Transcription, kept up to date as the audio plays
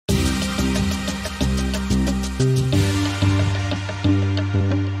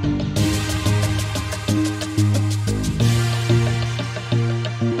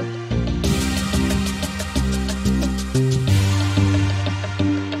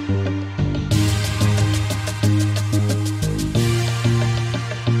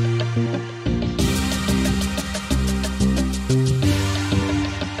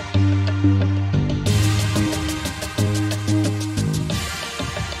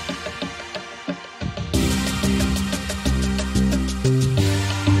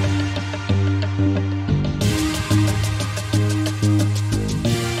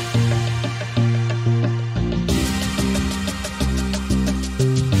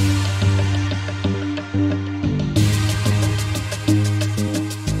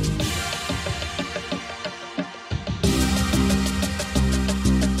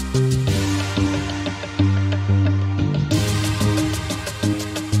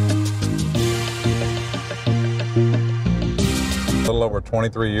little over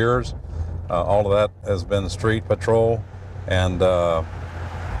 23 years. All of that has been street patrol, and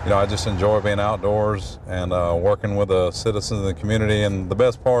I just enjoy being outdoors and working with the citizens of the community. And the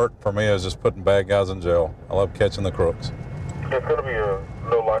best part for me is just putting bad guys in jail. I love catching the crooks. It's going to be a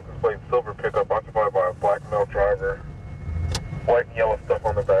no license plate silver pickup occupied by a black male driver. White and yellow stuff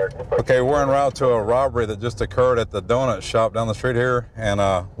on the bag. Okay, we're en route to a robbery that just occurred at the donut shop down the street here. And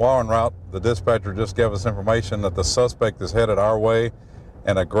while en route, the dispatcher just gave us information that the suspect is headed our way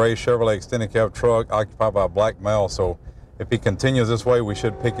in a gray Chevrolet extended cab truck occupied by a black male. So if he continues this way, we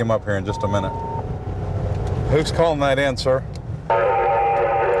should pick him up here in just a minute. Who's calling that in, sir?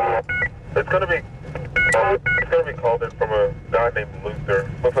 It's going to be called in from a guy named Luther.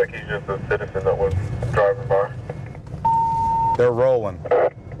 Looks like he's just a citizen that was driving by. They're rolling.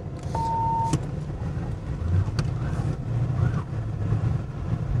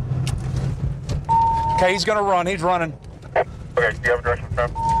 Okay, he's gonna run. He's running. Okay, do you have a direction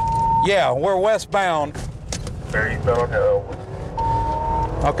time? Yeah, we're westbound. There, he's on hill.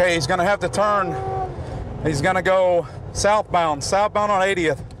 Okay, he's gonna have to turn. He's gonna go southbound on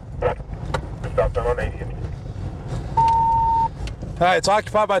 80th. Southbound on 80th. It's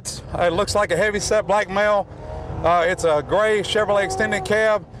occupied by, it looks like a heavy-set black male. It's a gray Chevrolet extended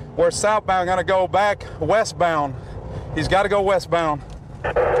cab. We're southbound, gonna go back westbound. He's gotta go westbound.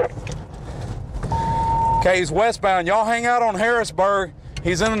 Okay, he's westbound. Y'all hang out on Harrisburg.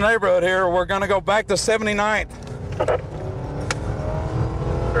 He's in the neighborhood here. We're gonna go back to 79th.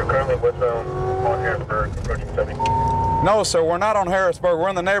 We're currently westbound on Harrisburg, approaching 70. No, sir, we're not on Harrisburg. We're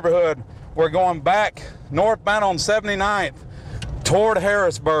in the neighborhood. We're going back northbound on 79th toward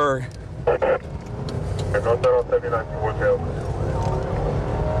Harrisburg. Northbound on 79 towards Hill.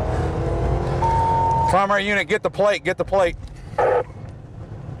 Primary unit, get the plate, get the plate.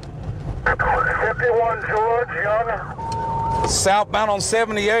 51 George, Young. Southbound on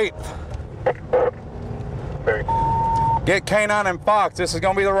 78th. Get K9 and Fox. This is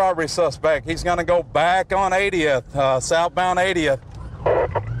going to be the robbery suspect. He's going to go back on 80th, southbound 80th.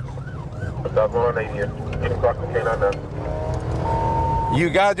 Southbound on 80th. Get Fox and K9 now. You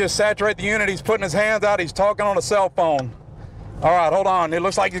guys just saturate the unit. He's putting his hands out. He's talking on a cell phone. All right, hold on. It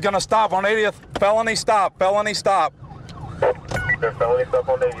looks like he's going to stop on 80th. Felony stop. Felony stop. There's felony stop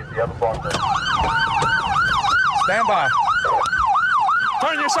on 80th. You have a block there. Stand by.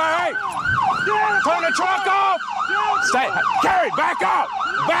 Turn your side. Hey. Turn the truck off. Stay. Carry. Back up.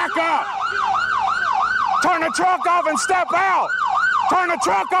 Back up. Turn the truck off and step out. Turn the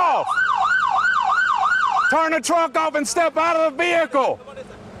truck off. Turn the truck off and step out of the vehicle.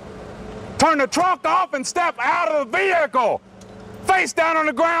 Turn the truck off and step out of the vehicle. Face down on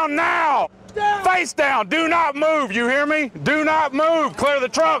the ground now. Down. Face down. Do not move. You hear me? Do not move. Clear the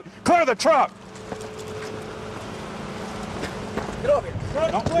truck. Clear the truck. Get over here.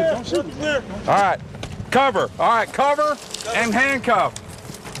 Don't shoot. Clear. All right. Cover. All right. Cover and handcuff.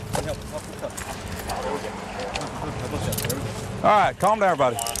 All right. Calm down,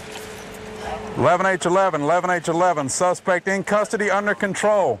 everybody. 11H11, 11H11, suspect in custody under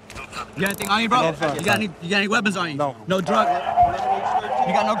control. You got anything on you, bro? You got any weapons on you? No. No drug?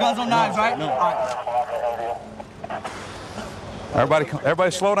 You got no guns, no knives, right? No. All right.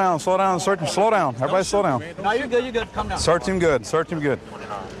 Everybody slow down, search him, slow down. Everybody slow down. No, you're good, Come down. Search him good,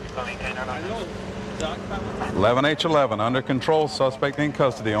 11H11, under control, suspect in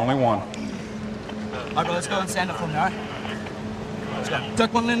custody, only one. All right, bro, let's go and stand up for me, all right? Let's go.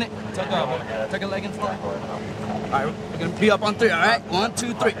 Tuck one in it. Tuck a leg in for me. All right, we're going to be up on 3, all right? 1,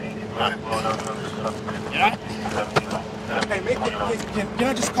 2, 3. All right. Hey, can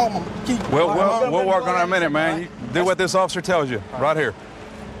I just call my key? We'll work on it in a minute, man. You do what this officer tells you, right here.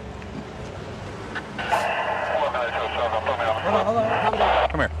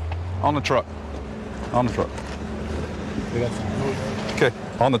 Come here. On the truck. On the truck. Okay,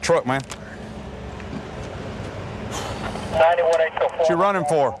 on the truck, man. What you running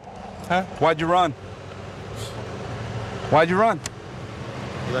for? Huh? Why'd you run? Why'd you run?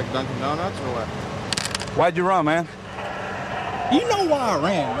 You like Dunkin' Donuts or what? Why'd you run, man? You know why I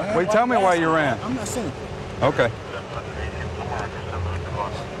ran, man. Well, tell me why you ran. I'm not saying. Okay.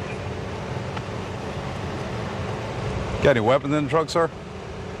 Got any weapons in the truck, sir?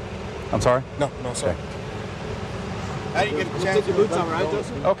 I'm sorry? No, sir. Okay. How do you get a chance? Take your boots on, right,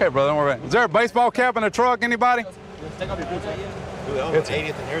 Joseph? Okay, brother, don't worry about it. Is there a baseball cap in the truck, anybody? Take off your boots, right? It's 80th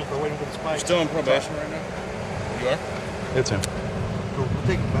and Harrisburg waiting for the spike. You're still on probation right now? You are? It's him. Cool. We'll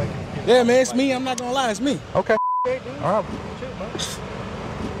take it back. Yeah, man, it's me. I'm not going to lie. It's me. Okay. All right.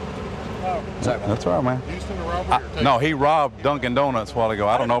 Sorry, man. That's all right, man. Houston to robbery? No, he robbed Dunkin' Donuts a while ago.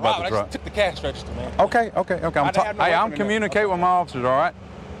 I don't know about the truck. I just took the cash register, man. Okay. Hey, I'm communicating with my officers, all right?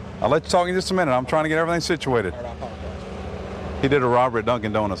 I'll let you talk in just a minute. I'm trying to get everything situated. All right, I apologize. He did a robbery at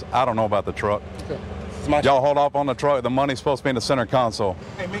Dunkin' Donuts. I don't know about the truck. Okay. Y'all hold off on the truck. The money's supposed to be in the center console.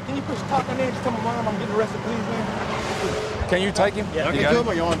 Hey, man, can you push talk in there and just tell my mom I'm getting arrested, please, man? Can you take him? Yeah, You you got do him?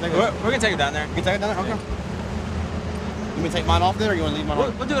 it, or you want to take it? We're going to take it down there. You can take it down there? Okay. You mean take mine off there, or you want to leave mine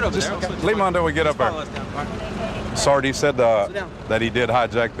on? We'll do it over there. Okay. Leave him until we get up Follow there. us down. All right. Sardi said down. that he did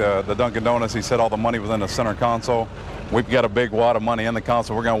hijack the Dunkin' Donuts. He said all the money was in the center console. We've got a big wad of money in the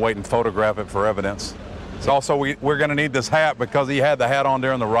console. We're going to wait and photograph it for evidence. So also, we're going to need this hat because he had the hat on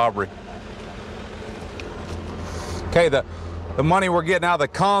during the robbery. Okay, the money we're getting out of the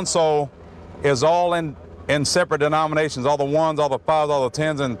console is all in separate denominations. All the ones, all the fives, all the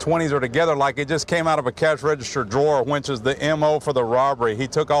 10s and 20s are together like it just came out of a cash register drawer, which is the MO for the robbery. He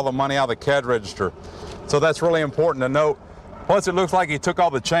took all the money out of the cash register. So that's really important to note. Plus, it looks like he took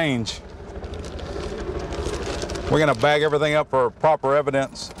all the change. We're going to bag everything up for proper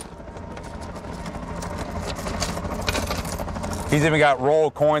evidence. He's even got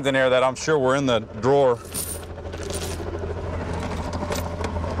rolled coins in there that I'm sure were in the drawer.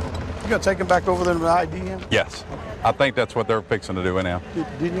 You gonna take him back over there to ID him? Yes. I think that's what they're fixing to do right now.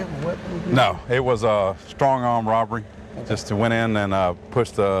 Didn't you have a weapon? No, it was a strong arm robbery. Just went in and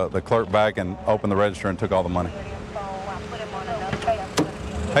pushed the clerk back and opened the register and took all the money.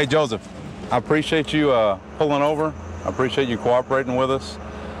 Hey, Joseph, I appreciate you pulling over. I appreciate you cooperating with us.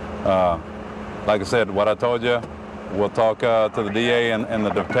 Like I said, what I told you, we'll talk to the DA and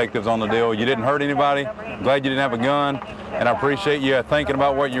the detectives on the deal. You didn't hurt anybody. I'm glad you didn't have a gun. And I appreciate you thinking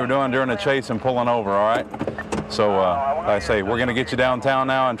about what you were doing during the chase and pulling over, all right? So, like I say, we're going to get you downtown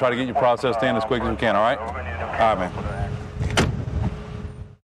now and try to get you processed in as quick as we can, all right? All right, man.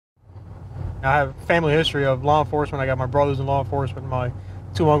 I have a family history of law enforcement. I got my brothers in law enforcement. My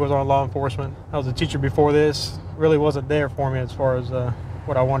two uncles are in law enforcement. I was a teacher before this. Really wasn't there for me as far as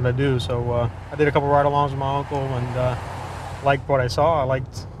what I wanted to do. So I did a couple ride-alongs with my uncle and liked what I saw. I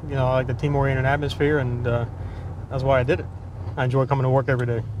liked the team-oriented atmosphere, and that's why I did it. I enjoy coming to work every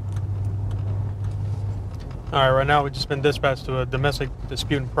day. All right, right now we've just been dispatched to a domestic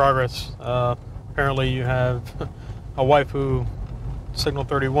dispute in progress. Apparently you have a wife who signal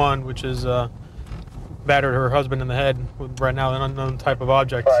 31, which is battered her husband in the head with right now an unknown type of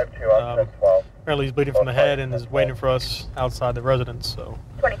object. Apparently he's bleeding from the head and is waiting for us outside the residence. So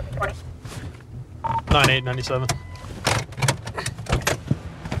 9897.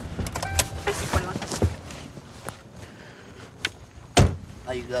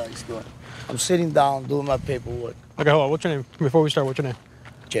 How you guys doing? I'm sitting down doing my paperwork. Okay, hold on. What's your name? Before we start, what's your name?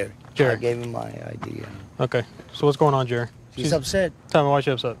 Jerry. Jerry. I gave him my ID. Okay. So what's going on, Jerry? She's upset. Tell me why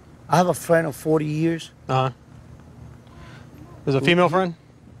she's upset. I have a friend of 40 years. Uh-huh. Is it a female friend?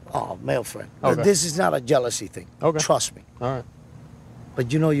 Oh, male friend. Okay. This is not a jealousy thing. Okay. Trust me. All right.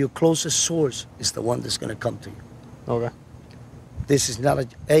 But your closest source is the one that's going to come to you. Okay. This is not a...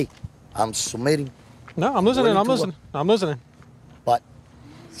 Hey, I'm submitting. No, I'm listening. I'm listening. But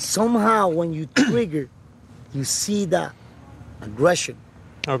somehow when you trigger, you see that aggression.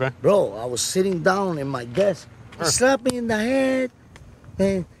 Okay. Bro, I was sitting down in my desk. Slap me in the head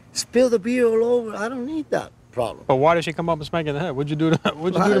and spill the beer all over. I don't need that problem. But why did she come up and smack you in the head? What'd you do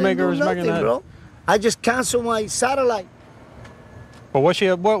to make her smack you in the head? Bro. I just canceled my satellite. But what is she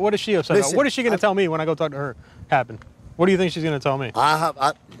upset Listen, about? What is she going to tell me when I go talk to her happened? What do you think she's going to tell me? I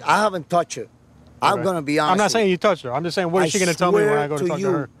haven't touched her. I'm Okay. going to be honest. I'm not with saying you touched her. I'm just saying what is she going to tell me when I go to talk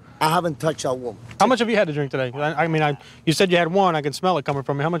to her? I haven't touched that woman. How much have you had to drink today? I mean, you said you had one. I can smell it coming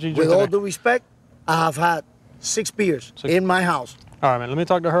from me. How much did you drink With all today? due respect, I have had 6 beers in my house. All right, man. Let me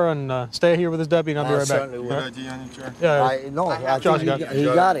talk to her and stay here with this deputy, and I'll be right back. Certainly will. ID on your chair? Yeah. I think Josh he got it. he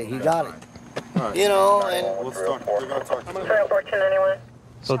got it. He got it. Right. And Let's talk. We're going to talk to you.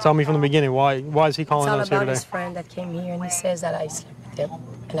 So tell me from the beginning, why is he calling It's all us here about today? his friend that came here, and he says that I slept with him,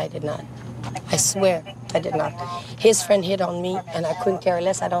 and I did not. I swear I did not. His friend hit on me, and I couldn't care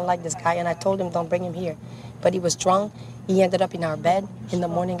less. I don't like this guy, and I told him don't bring him here. But he was drunk. He ended up in our bed in the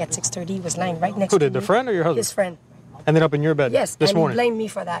morning at 6:30. He was lying right next to Who me. did, the friend or your husband? His friend. Ended up in your bed Yes, this and morning. he blamed me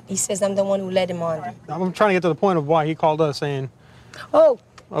for that. He says I'm the one who led him on. I'm trying to get to the point of why he called us saying, Oh.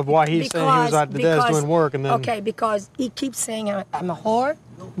 of why he's saying he was at the desk doing work, and then... Okay, because he keeps saying I'm a whore,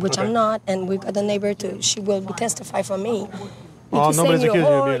 which Okay. I'm not, and we've got the neighbor she will testify for me. He Well, keeps nobody's saying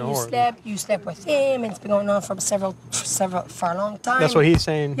accusing you of you're being a whore. You slept with him, and it's been going on for for a long time. That's what he's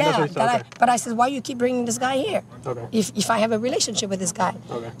saying. Yeah, That's what he's, okay. but I said, why you keep bringing this guy here? Okay. If I have a relationship with this guy.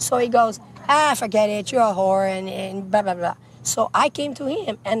 Okay. So he goes, forget it, you're a whore, and blah, blah, blah. So I came to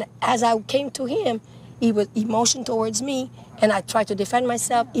him, and as I came to him, he motioned towards me, and I tried to defend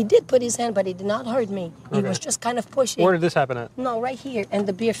myself. He did put his hand, but he did not hurt me. He was just kind of pushing. Where did this happen at? No, right here, and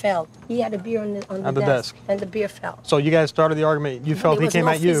the beer fell. He had a beer on the desk, and the beer fell. So you guys started the argument. You felt he came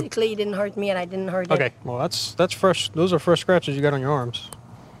at you. Physically, he didn't hurt me, and I didn't hurt him. Okay, well that's fresh. Those are fresh scratches you got on your arms.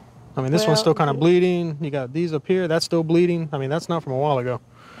 I mean, this one's still kind of bleeding. You got these up here. That's still bleeding. I mean, that's not from a while ago.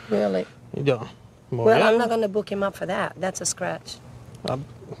 Really? Yeah. Well, yeah. I'm not going to book him up for that. That's a scratch.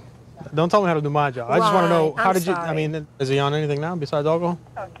 Don't tell me how to do my job. I just want to know, how did you, I mean, is he on anything now besides alcohol?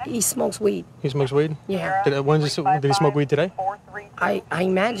 He smokes weed. He smokes weed? Yeah. Did he smoke weed today? I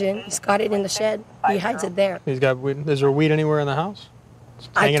imagine. He's got it in the shed. He hides it there. He's got weed. Is there weed anywhere in the house?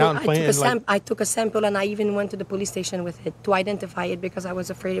 I took a sample, and I even went to the police station with it to identify it because I was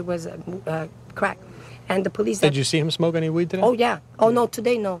afraid it was crack. And the police... Did you see him smoke any weed today? Oh, yeah. Oh, no,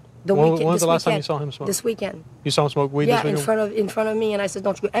 today, no. When was the last time you saw him smoke? This weekend. You saw him smoke weed this weekend? Yeah, in front of me, and I said,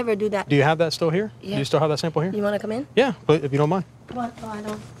 don't you ever do that. Do you have that still here? Yeah. Do you still have that sample here? You want to come in? Yeah, but if you don't mind. What? Oh, I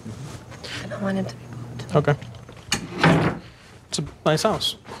don't want him to be booked. Okay. It's a nice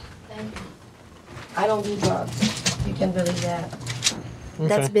house. Thank you. I don't do drugs. You can believe that. Okay.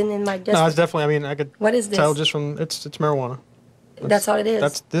 That's been in my... No, it's definitely, I mean, I could what is this? tell just from, it's marijuana. That's all it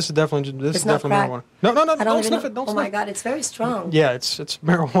is? This is definitely crack. marijuana. No, don't sniff it, don't sniff it. Oh my God, it's very strong. Yeah, it's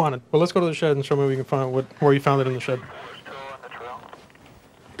marijuana. Well, let's go to the shed and show me we can find where you found it in the shed.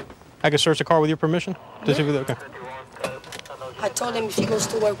 I can search the car with your permission? Yeah. Okay. I told him if he goes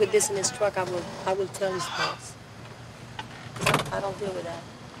to work with this in his truck, I will tell his boss. I don't deal with that.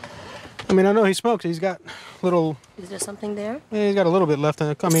 I mean, I know he smokes. He's got little... Is there something there? Yeah, he's got a little bit left in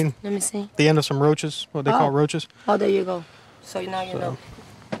it. I mean... Let me see. The end of some roaches, what they call roaches. Oh, there you go. So now you know.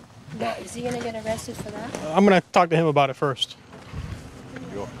 Now, is he going to get arrested for that? I'm going to talk to him about it first.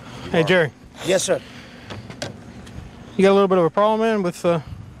 Hey, Jerry. Yes, sir. You got a little bit of a problem, man, with... You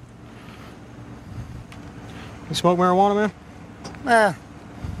smoke marijuana, man?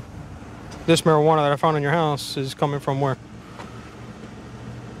 This marijuana that I found in your house is coming from where?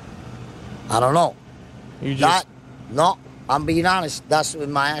 I don't know. You just... No, I'm being honest. That's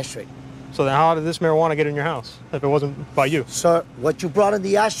in my ashtray. So then how did this marijuana get in your house if it wasn't by you? Sir, what you brought in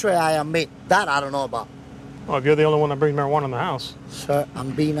the ashtray, I admit. That I don't know about. Well, if you're the only one that brings marijuana in the house. Sir,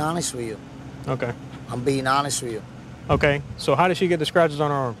 I'm being honest with you. Okay. I'm being honest with you. Okay, so how did she get the scratches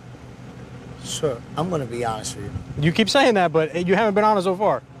on her arm? Sir, I'm going to be honest with you. You keep saying that, but you haven't been honest so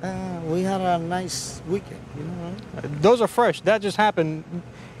far. We had a nice weekend, you know, right? Those are fresh. That just happened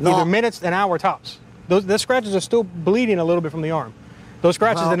either minutes, an hour tops. The scratches are still bleeding a little bit from the arm. Those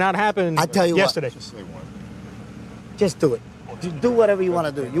scratches did not happen yesterday. Just do it. Do whatever you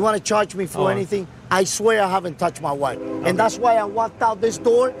want to do. You want to charge me for anything? I swear I haven't touched my wife. Okay. And that's why I walked out this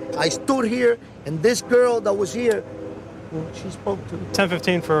door. I stood here, and this girl that was here, she spoke to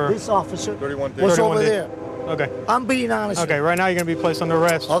 10:15 for this officer. 31 was over there. Okay. I'm being honest. Okay, right now you're going to be placed under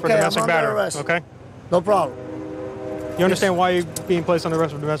arrest for domestic battery. Arrest. Okay. No problem. You understand why you're being placed under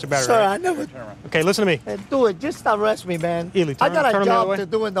arrest for domestic battery? Sir, right? I never. Okay, listen to me. Do it. Just arrest me, man. Ely, I got a job to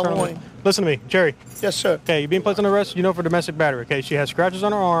do in the morning. Listen to me, Jerry. Yes, sir. Okay, you're being placed under arrest, for domestic battery. Okay, she has scratches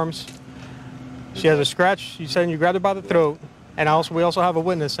on her arms. She has a scratch. You said you grabbed her by the throat, and we also have a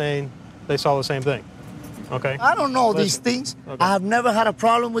witness saying they saw the same thing. Okay. I don't know these things. Okay. I have never had a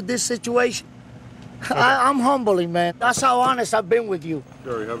problem with this situation. Okay. I'm humbling, man. That's how honest I've been with you.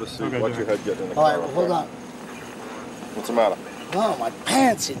 Jerry, have a seat. Okay, watch your head get in the car. All right, well, hold on. What's the matter? Oh, my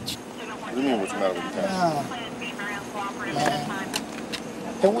pants itch. What do you mean, what's the matter with your pants?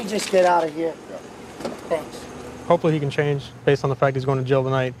 Man. Can we just get out of here? Yeah. Thanks. Hopefully he can change based on the fact he's going to jail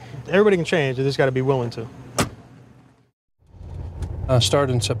tonight. Everybody can change. They just got to be willing to. I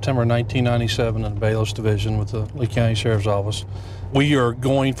started in September 1997 in the Bailiff's Division with the Lee County Sheriff's Office. We are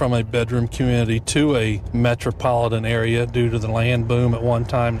going from a bedroom community to a metropolitan area due to the land boom at one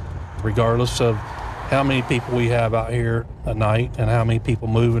time, regardless of how many people we have out here at night and how many people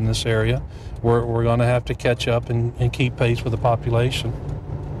move in this area. We're going to have to catch up and keep pace with the population.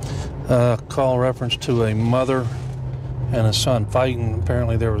 Call reference to a mother and a son fighting.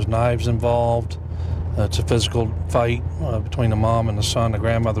 Apparently there was knives involved. It's a physical fight between the mom and the son. The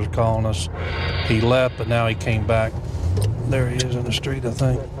grandmother's calling us. He left, but now he came back. There he is in the street, I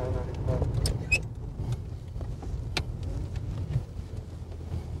think.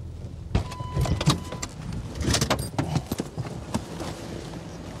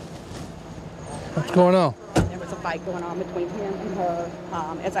 What's going on? There was a fight going on between him and her.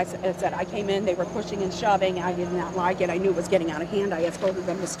 As I said, I came in, they were pushing and shoving. I did not like it. I knew it was getting out of hand. I escorted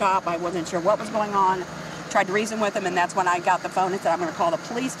them to stop. I wasn't sure what was going on. Tried to reason with them, and that's when I got the phone and said, I'm going to call the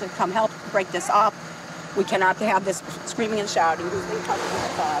police to come help break this up. We cannot have this screaming and shouting. Who's being touched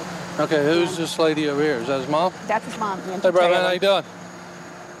outside? Okay, who's this lady over here? Is that his mom? That's his mom. Hey, brother, man, how you doing?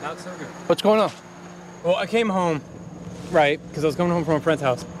 Not so good. What's going on? Well, I came home, right, because I was going home from a friend's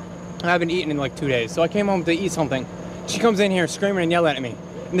house. I haven't eaten in like 2 days, so I came home to eat something. She comes in here screaming and yelling at me.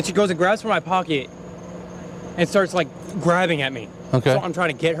 And then she goes and grabs from my pocket and starts like grabbing at me. Okay. So I'm trying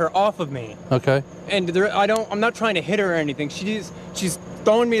to get her off of me. Okay. And I'm not trying to hit her or anything. She's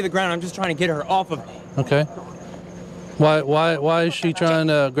throwing me to the ground. I'm just trying to get her off of me. Okay. Why is she trying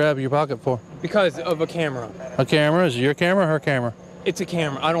to grab your pocket for? Because of a camera. A camera? Is it your camera or her camera? It's a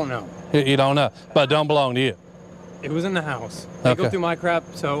camera. I don't know. You don't know, but it don't belong to you. It was in the house. I go through my crap,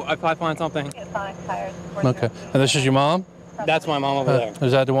 so if I find something. Okay. And this is your mom? That's my mom over there.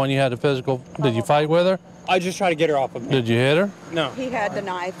 Is that the one you had the physical? Did you fight with her? I just try to get her off of me. Did you hit her? No. He had the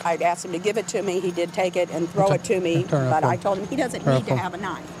knife. I'd asked him to give it to me. He did take it and throw it to me, but I told him he doesn't need to have a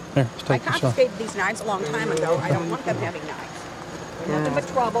knife. Here, I confiscated these knives a long time ago. I don't want them having knives. Nothing but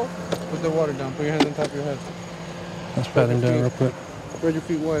trouble. Put the water down. Put your hands on top of your head. Let's pat him down real quick. Spread your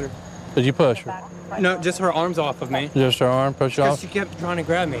feet wider. Did you push her? No, just her arms off of me. Just her arm, push Because off? she kept trying to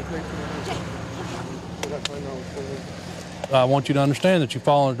grab me. I want you to understand that you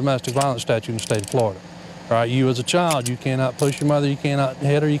fall under domestic violence statute in the state of Florida. All right, you as a child, you cannot push your mother, you cannot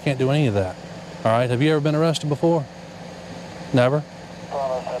hit her, you can't do any of that. All right, have you ever been arrested before? Never?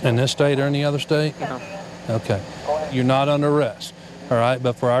 In this state or any other state? No. Okay. You're not under arrest. All right,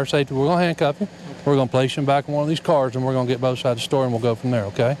 but for our safety, we're going to handcuff you. We're going to place you back in one of these cars, and we're going to get both sides of the story, and we'll go from there,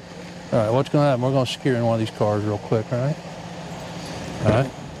 okay? All right, what's going to happen? We're going to secure in one of these cars real quick, all right? All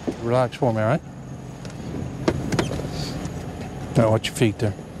right, relax for me, all right? Now, watch your feet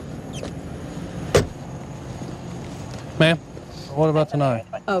there. Ma'am, what about the knife?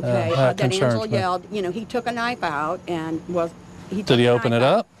 Okay, that then concerns Angela me. yelled, you know, he took a knife out and Did he open it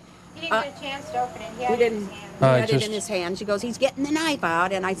up? He didn't get a chance to open it. He He had it in didn't. his hand. He All right, had it in his hand. She goes, he's getting the knife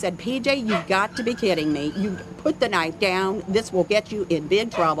out. And I said, PJ, you've got to be kidding me. You put the knife down. This will get you in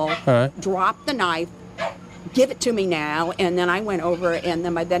big trouble. All right. Drop the knife. Give it to me now. And then I went over, and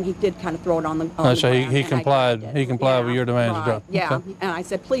then he did kind of throw it on the So ground, he and I complied. grabbed it. He complied with Yeah, your demands. right, to drop. Yeah. Okay. And I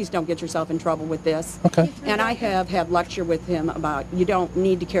said, please don't get yourself in trouble with this. Okay. And I have had lecture with him about you don't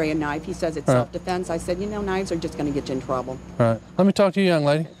need to carry a knife. He says it's All right. self-defense. I said, you know, knives are just going to get you in trouble. All right. Let me talk to you, young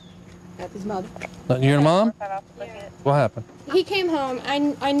lady. That's his mother. Your mom? What happened? He came home.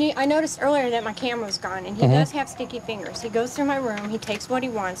 I noticed earlier that my camera was gone, and he does have sticky fingers. He goes through my room. He takes what he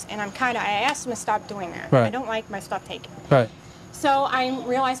wants, and I asked him to stop doing that. Right. I don't like my stuff taken. Right. So I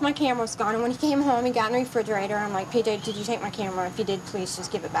realized my camera was gone, and when he came home, he got in the refrigerator. I'm like, PJ, did you take my camera? If you did, please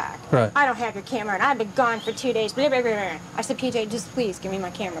just give it back. Right. I don't have your camera, and I've been gone for 2 days. Blah, blah, blah, blah. I said, PJ, just please give me my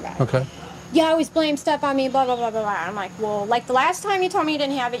camera back. Okay. You always blame stuff on me, blah, blah, blah, blah, blah. I'm like, well, like the last time you told me you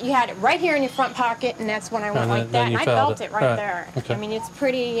didn't have it, you had it right here in your front pocket, and that's when I went And like then that, you and I felt felt it. it right Right. there. Okay. I mean, it's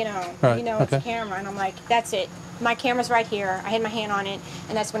pretty, you know, Right. it's a Okay. camera, and I'm like, that's it. My camera's right here. I had my hand on it,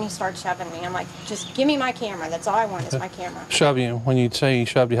 and that's when he started shoving me. I'm like, just give me my camera. That's all I want is my camera. Shove you. When you say he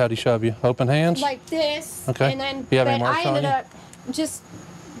shoved you, how'd he shove you? Open hands? Like this. Okay. And then, You have but any marks I on ended you? up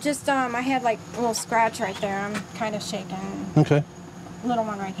I had like a little scratch right there. I'm kind of shaking. Okay. Little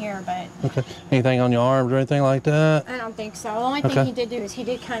one right here, but Okay. Anything on your arms or anything like that? I don't think so. The only thing Okay. he did do is he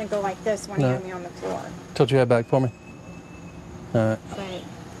did kind of go like this when No. he had me on the floor. Tilt your head back for me. All right. But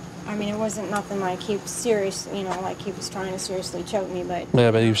I mean, it wasn't nothing like he was serious, you know, like he was trying to seriously choke me. But Yeah,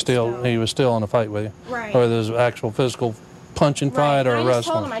 but he was still in a fight with you. Right. Or there's actual physical punching fight or I just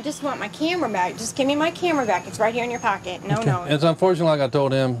told him, wrestling. I just want my camera back. Just give me my camera back. It's right here in your pocket. No, no. It's unfortunate, like I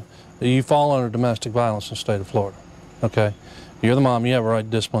told him, that you fall under domestic violence in the state of Florida. Okay? You're the mom, you have a right to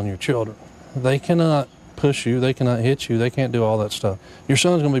discipline your children. They cannot push you, they cannot hit you, they can't do all that stuff. Your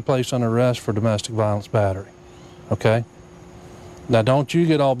son's going to be placed under arrest for domestic violence battery. Okay? Now, don't you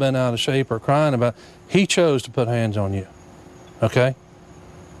get all bent out of shape or crying about he chose to put hands on you. Okay?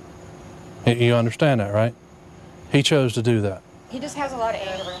 You understand that, right? He chose to do that. He just has a lot of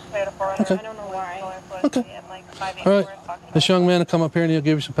anger. Okay. I don't know why. Okay. All right. This young man will come up here and he'll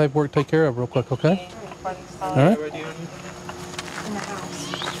give you some paperwork to take care of real quick, okay? All right. In the house.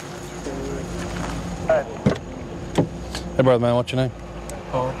 Hey, brother man, what's your name?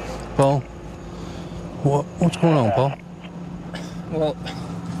 Paul. Paul? What's going on, Paul? Well,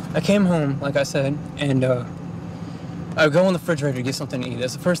 I came home, like I said, and I go in the refrigerator to get something to eat.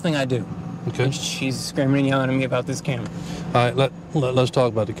 That's the first thing I do. Okay. And she's screaming and yelling at me about this camera. All right, let's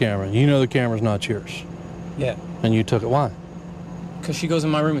talk about the camera. You know the camera's not yours. Yeah. And you took it. Why? Because she goes in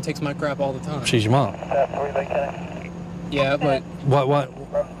my room and takes my crap all the time. She's your mom. Yeah, but What?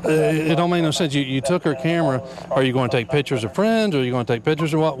 It don't make no sense. You took her camera. Are you going to take pictures of friends? Or are you going to take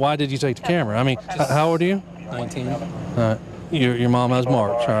pictures of what? Why did you take the camera? I mean, how old are you? 19. Your mom has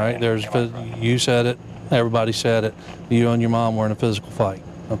marks, all right? You said it. Everybody said it. You and your mom were in a physical fight,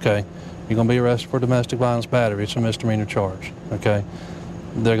 okay? You're going to be arrested for domestic violence battery. It's a misdemeanor charge, okay?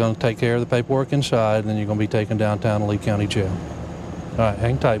 They're going to take care of the paperwork inside, and then you're going to be taken downtown to Lee County Jail. All right,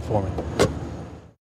 hang tight for me.